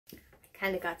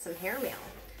kind of got some hair mail.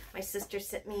 My sister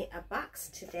sent me a box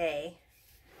today,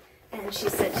 and she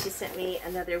said she sent me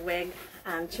another wig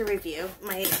to review.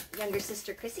 My younger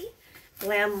sister, Krissy,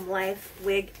 Glam Life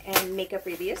Wig and Makeup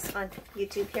Reviews on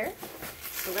YouTube here.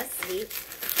 So let's see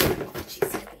what she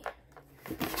sent me.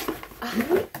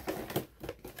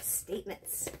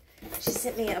 Statements. She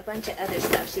sent me a bunch of other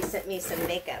stuff. She sent me some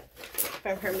makeup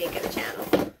from her makeup channel.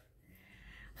 Oh,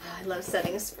 I love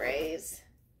setting sprays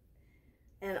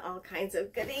and all kinds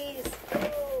of goodies.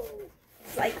 Oh,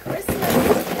 it's like Christmas.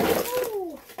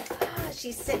 Oh,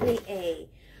 she sent me a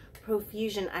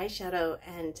Profusion eyeshadow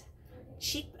and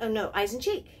cheek. Oh no, eyes and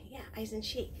cheek. Yeah, eyes and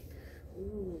cheek.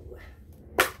 Ooh.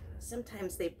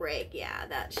 Sometimes they break. Yeah,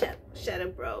 that shadow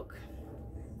broke.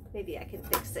 Maybe I can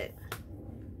fix it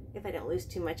if I don't lose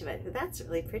too much of it. But that's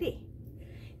really pretty.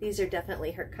 These are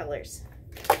definitely her colors.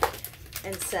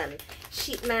 And some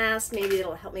sheet mask. Maybe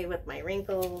it'll help me with my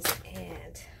wrinkles.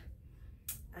 And,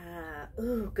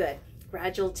 ooh, good.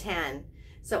 Gradual tan.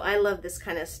 So I love this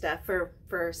kind of stuff for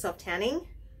self-tanning.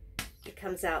 It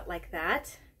comes out like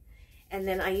that. And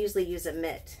then I usually use a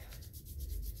mitt.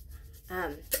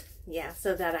 Yeah,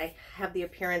 so that I have the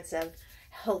appearance of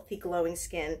healthy, glowing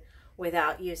skin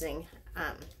without using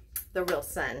the real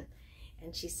sun.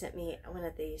 And she sent me one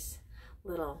of these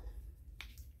little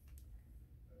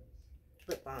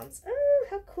lip balms. Oh,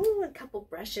 how cool. A couple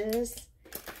brushes.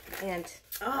 And,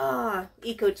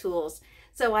 Eco Tools.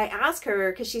 So I asked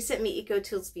her, because she sent me Eco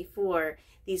Tools before,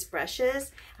 these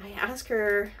brushes. I asked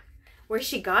her where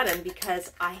she got them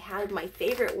because I had my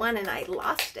favorite one and I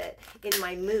lost it in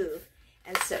my move.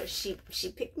 And so she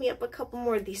picked me up a couple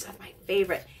more. These are my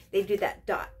favorite. They do that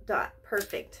dot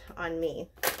perfect on me.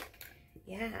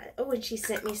 Yeah. Oh, and she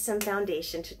sent me some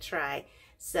foundation to try.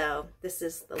 So this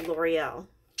is the L'Oreal.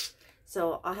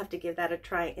 So I'll have to give that a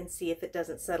try and see if it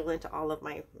doesn't settle into all of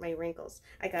my wrinkles.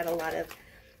 I got a lot of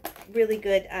really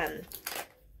good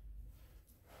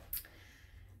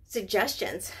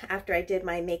suggestions after I did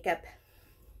my makeup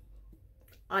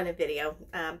on a video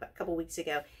a couple weeks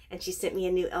ago, and she sent me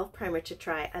a new e.l.f. primer to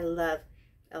try. I love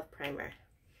e.l.f. primer.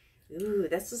 Ooh,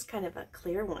 this is kind of a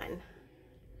clear one.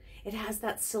 It has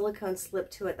that silicone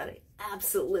slip to it that I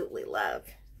absolutely love.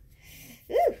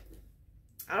 Ooh.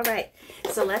 All right,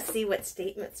 so let's see what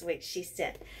statements wig she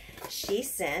sent. She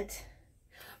sent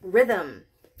Rhythm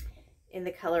in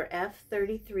the color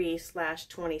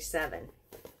F33/27.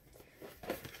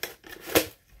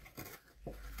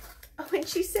 Oh, and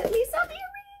she sent me some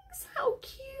earrings. How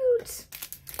cute.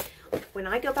 When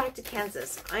I go back to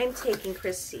Kansas, I'm taking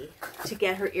Krissy to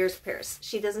get her ears pierced.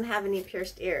 She doesn't have any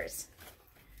pierced ears.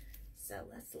 So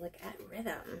let's look at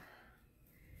Rhythm.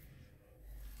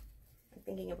 I'm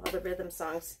thinking of all the Rhythm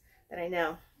songs that I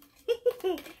know.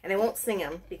 And I won't sing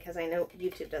them because I know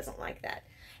YouTube doesn't like that.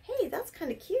 Hey, that's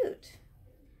kind of cute.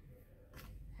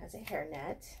 Has a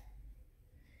hairnet.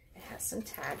 It has some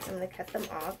tags. I'm going to cut them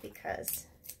off because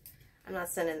I'm not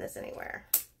sending this anywhere.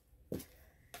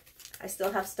 I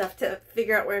still have stuff to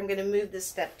figure out where I'm going to move this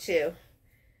stuff to.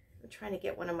 I'm trying to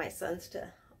get one of my sons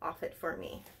to off it for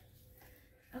me.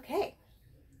 Okay.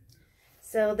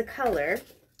 So the color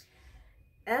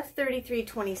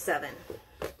F3327.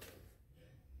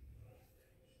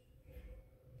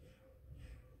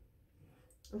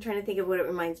 I'm trying to think of what it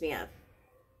reminds me of.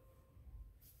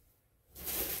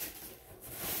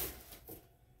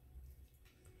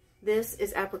 This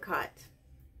is apricot.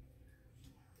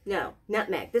 No,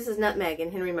 nutmeg. This is nutmeg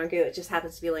and Henry Margaux. It just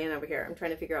happens to be laying over here. I'm trying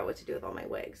to figure out what to do with all my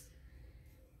wigs.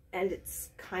 And it's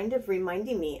kind of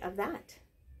reminding me of that.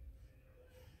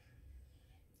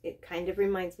 It kind of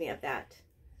reminds me of that.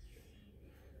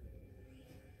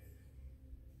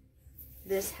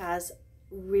 This has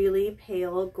really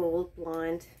pale gold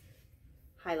blonde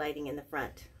highlighting in the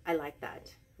front. I like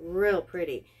that. Real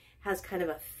pretty. Has kind of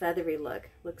a feathery look.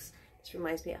 This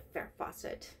reminds me of Farrah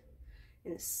Fawcett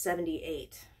in the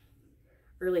 78.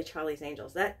 Early Charlie's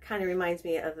Angels. That kind of reminds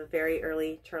me of a very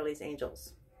early Charlie's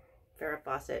Angels. Farrah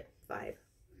Fawcett vibe.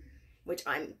 Which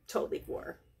I'm totally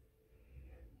for.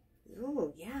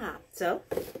 Oh, yeah. So,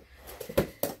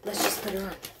 let's just put her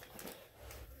on.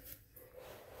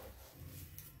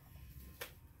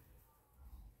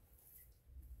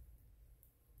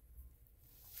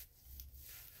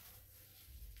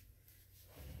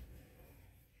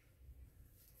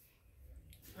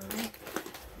 All right.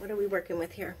 What are we working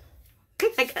with here?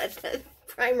 I got the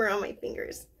primer on my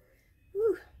fingers.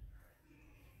 Whew.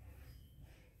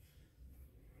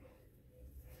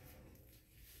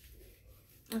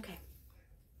 Okay.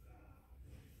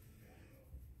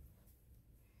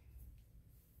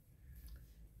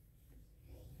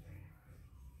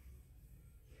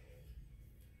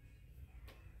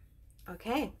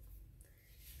 Okay.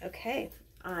 Okay.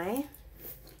 I'm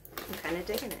kind of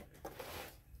digging it.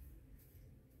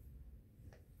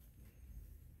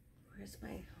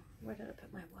 Where did I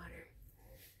put my water?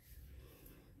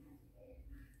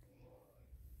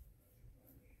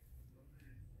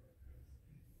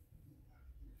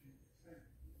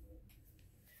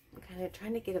 I'm kind of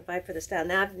trying to get a vibe for the style.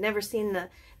 Now, I've never seen the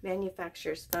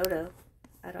manufacturer's photo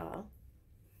at all.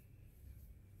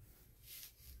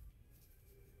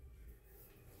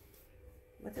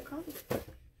 What's it called?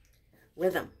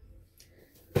 Rhythm.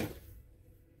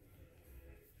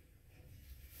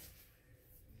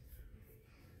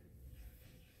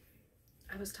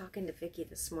 I was talking to Vicki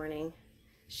this morning.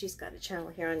 She's got a channel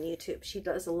here on YouTube. She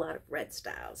does a lot of red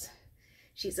styles.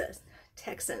 She's a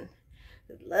Texan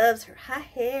who loves her high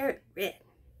hair red.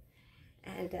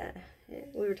 And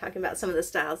we were talking about some of the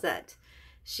styles that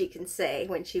she can say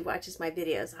when she watches my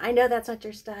videos. I know that's not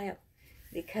your style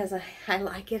because I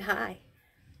like it high.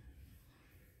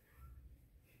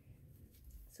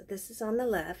 So this is on the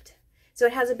left. So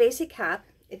it has a basic cap.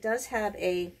 It does have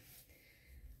a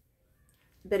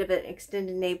bit of an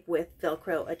extended nape with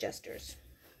Velcro adjusters.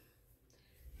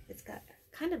 It's got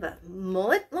kind of a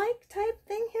mullet-like type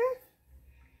thing here.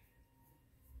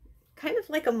 Kind of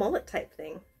like a mullet type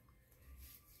thing.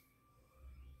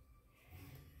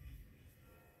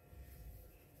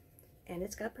 And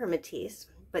it's got permatease,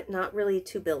 but not really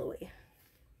too billowy.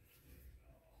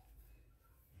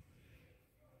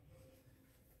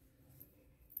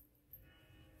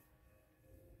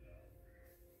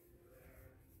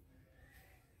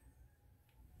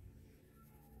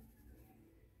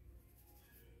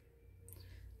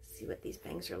 See what these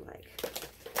bangs are like.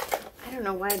 I don't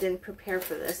know why I didn't prepare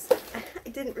for this. I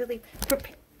didn't really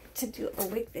prepare to do a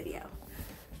wig video.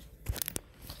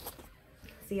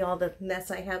 See all the mess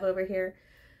I have over here?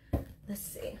 Let's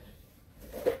see.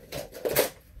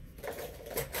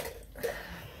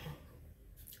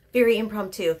 Very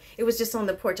impromptu. It was just on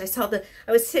the porch. I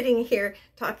was sitting here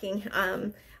talking,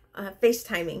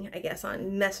 FaceTiming, I guess,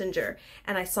 on Messenger,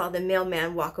 and I saw the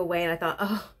mailman walk away, and I thought,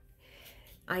 oh,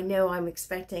 I know I'm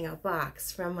expecting a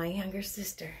box from my younger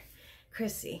sister,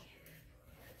 Krissy.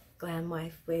 Glam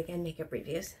wife, wig, and makeup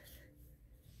reviews.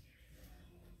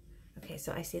 Okay,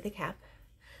 so I see the cap.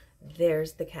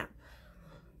 There's the cap.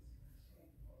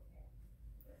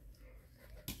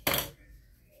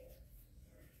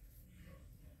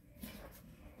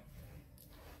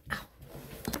 Ow.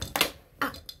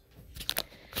 Ow.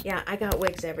 Yeah, I got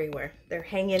wigs everywhere. They're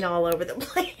hanging all over the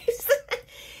place.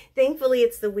 Thankfully,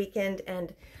 it's the weekend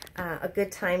and a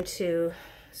good time to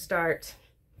start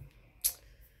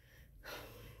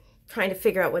trying to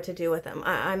figure out what to do with them.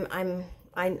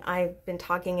 I've been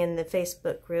talking in the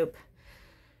Facebook group.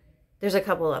 There's a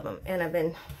couple of them, and I've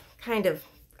been kind of,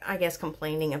 I guess,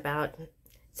 complaining about,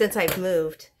 since I've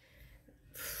moved,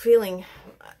 feeling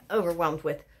overwhelmed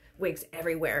with wigs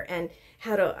everywhere, and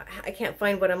I can't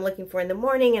find what I'm looking for in the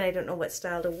morning, and I don't know what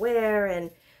style to wear,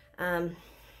 and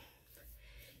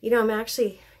you know, I'm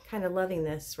actually kind of loving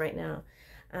this right now.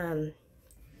 I'm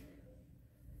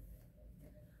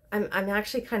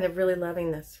actually kind of really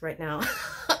loving this right now.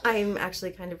 I'm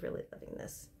actually kind of really loving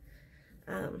this.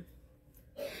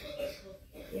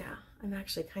 Yeah, I'm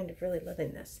actually kind of really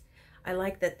loving this. I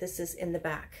like that this is in the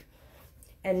back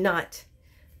and not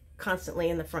constantly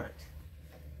in the front.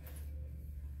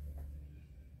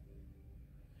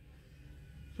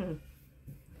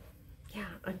 Yeah,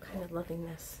 I'm kind of loving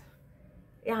this.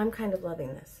 Yeah, I'm kind of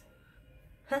loving this.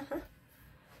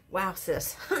 Wow,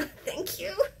 sis. Thank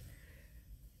you.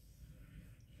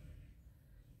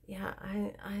 Yeah,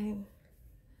 I'm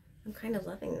kind of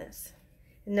loving this.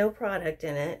 No product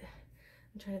in it.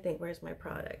 I'm trying to think, where's my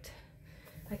product?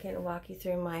 I can walk you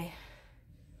through my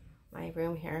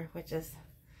room here, which is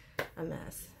a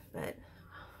mess, but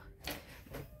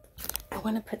I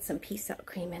want to put some peace out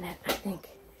cream in it, I think.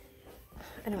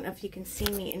 I don't know if you can see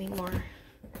me anymore.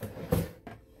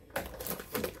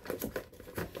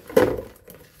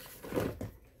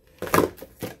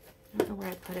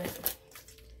 Put it.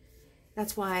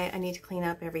 That's why I need to clean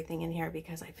up everything in here,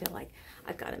 because I feel like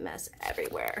I've got a mess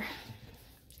everywhere.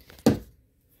 Let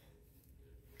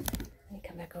me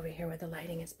come back over here where the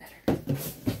lighting is better.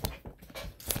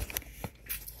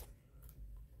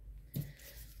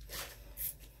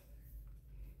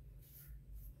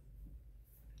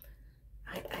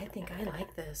 I think I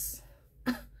like this.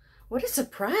 What a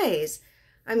surprise.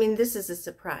 I mean, this is a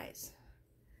surprise.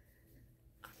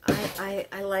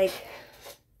 I like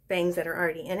bangs that are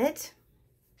already in it.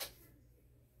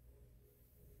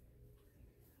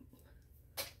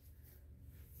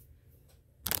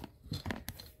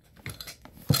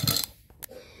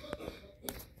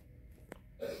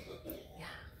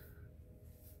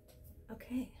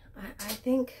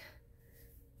 think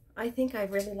I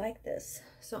really like this.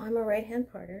 So I'm a right hand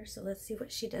parter, so let's see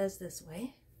what she does this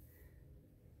way.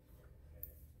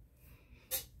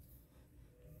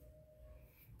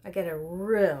 I get a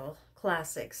real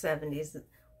classic 70s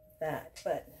that,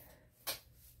 but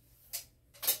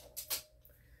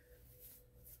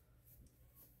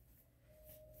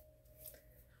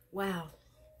wow.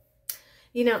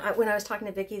 You know, when I was talking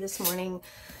to Vicki this morning,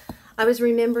 I was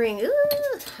remembering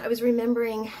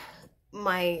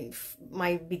my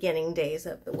beginning days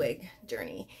of the wig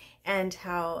journey, and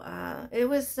how it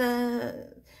was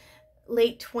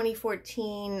late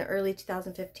 2014, early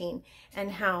 2015,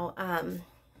 and how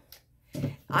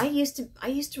I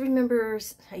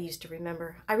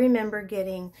remember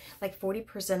getting like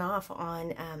 40% off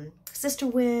on sister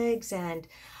wigs and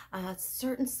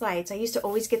certain sites. I used to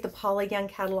always get the Paula Young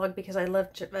catalog because I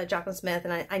loved Jacqueline Smith,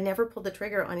 and I never pulled the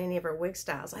trigger on any of her wig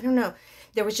styles. I don't know.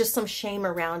 There was just some shame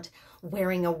around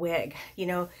wearing a wig, you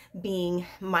know, being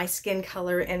my skin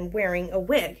color and wearing a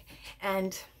wig.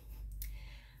 And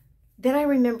then I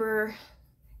remember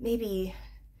maybe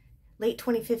late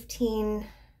 2015,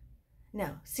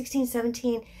 no, 16,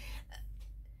 17,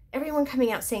 everyone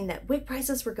coming out saying that wig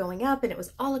prices were going up and it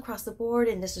was all across the board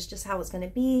and this is just how it's going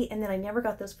to be. And then I never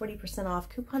got those 40% off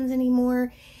coupons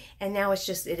anymore. And now it's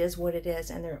just, it is what it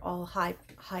is. And they're all high,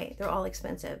 they're all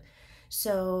expensive.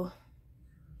 So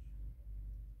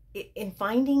in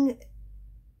finding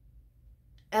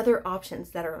other options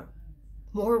that are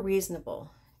more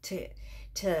reasonable to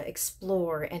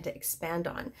explore and to expand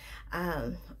on,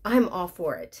 I'm all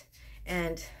for it.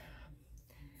 And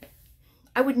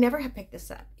I would never have picked this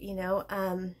up, you know.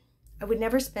 I would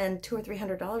never spend $200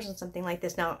 or $300 on something like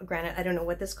this. Now, granted, I don't know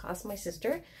what this cost my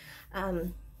sister,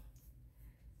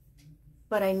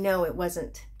 but I know it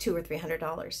wasn't $200 or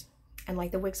 $300. And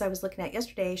like the wigs I was looking at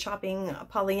yesterday, shopping,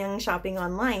 Paula Young shopping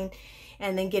online,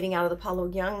 and then getting out of the Paula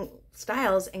Young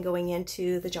styles and going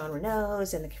into the John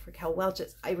Renaults and the Raquel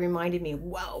Welch's, it reminded me,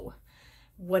 whoa,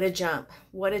 what a jump,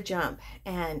 what a jump.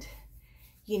 And,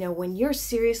 you know, when you're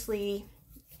seriously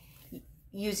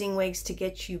using wigs to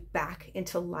get you back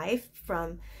into life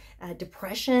from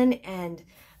depression and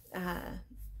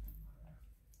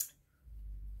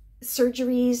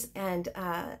surgeries, and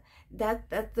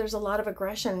that there's a lot of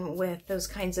aggression with those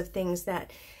kinds of things,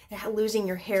 that losing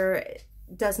your hair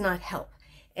does not help.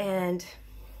 And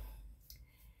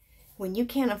when you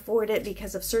can't afford it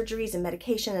because of surgeries and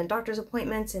medication and doctor's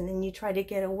appointments, and then you try to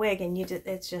get a wig and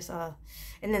it's just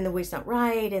and then the wig's not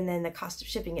right, and then the cost of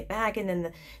shipping it back, and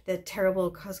then the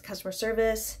terrible customer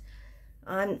service.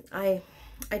 I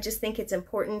just think it's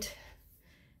important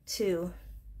to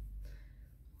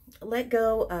let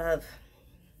go of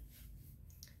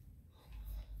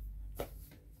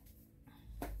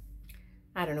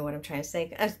I don't know what I'm trying to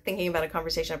say. I was thinking about a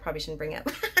conversation I probably shouldn't bring up.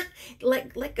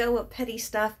 Let go of petty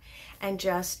stuff and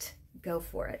just go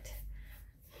for it.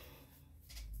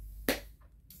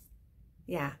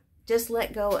 Yeah, just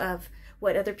let go of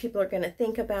what other people are going to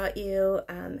think about you,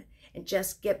 and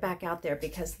just get back out there,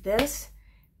 because this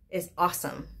is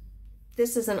awesome.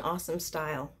 This is an awesome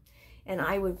style. And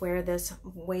I would wear this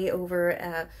way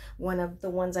over one of the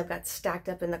ones I've got stacked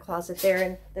up in the closet there,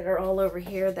 and that are all over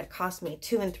here, that cost me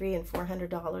 $200 and $300 and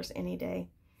 $400 any day.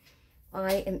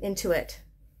 I am into it.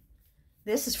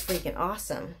 This is freaking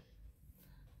awesome.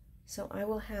 So I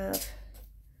will have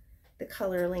the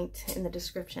color linked in the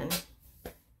description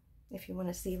if you want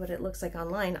to see what it looks like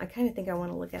online. I kind of think I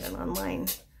want to look at it online.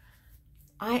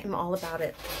 I am all about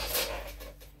it.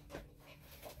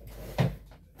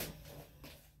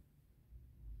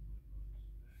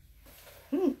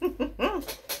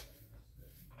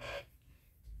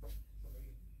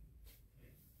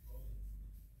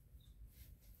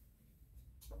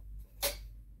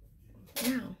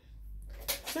 Now,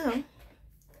 so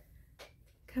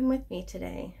come with me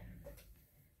today.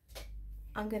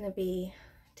 I'm going to be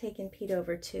taking Pete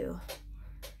over to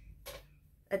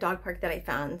a dog park that I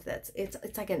found.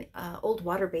 It's like an old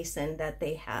water basin that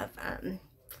they have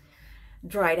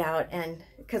dried out, and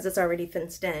because it's already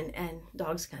fenced in, and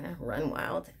dogs kind of run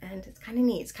wild, and it's kind of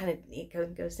neat. It's kind of neat,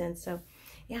 goes in. So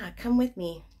yeah, come with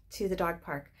me to the dog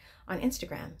park on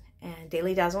Instagram, and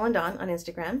Daily Dazzle and Dawn on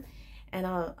Instagram, and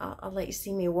I'll let you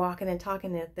see me walking and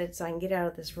talking at it, so I can get out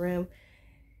of this room,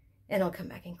 and I'll come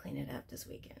back and clean it up this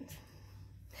weekend.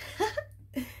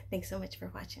 Thanks so much for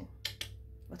watching.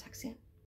 We'll talk soon.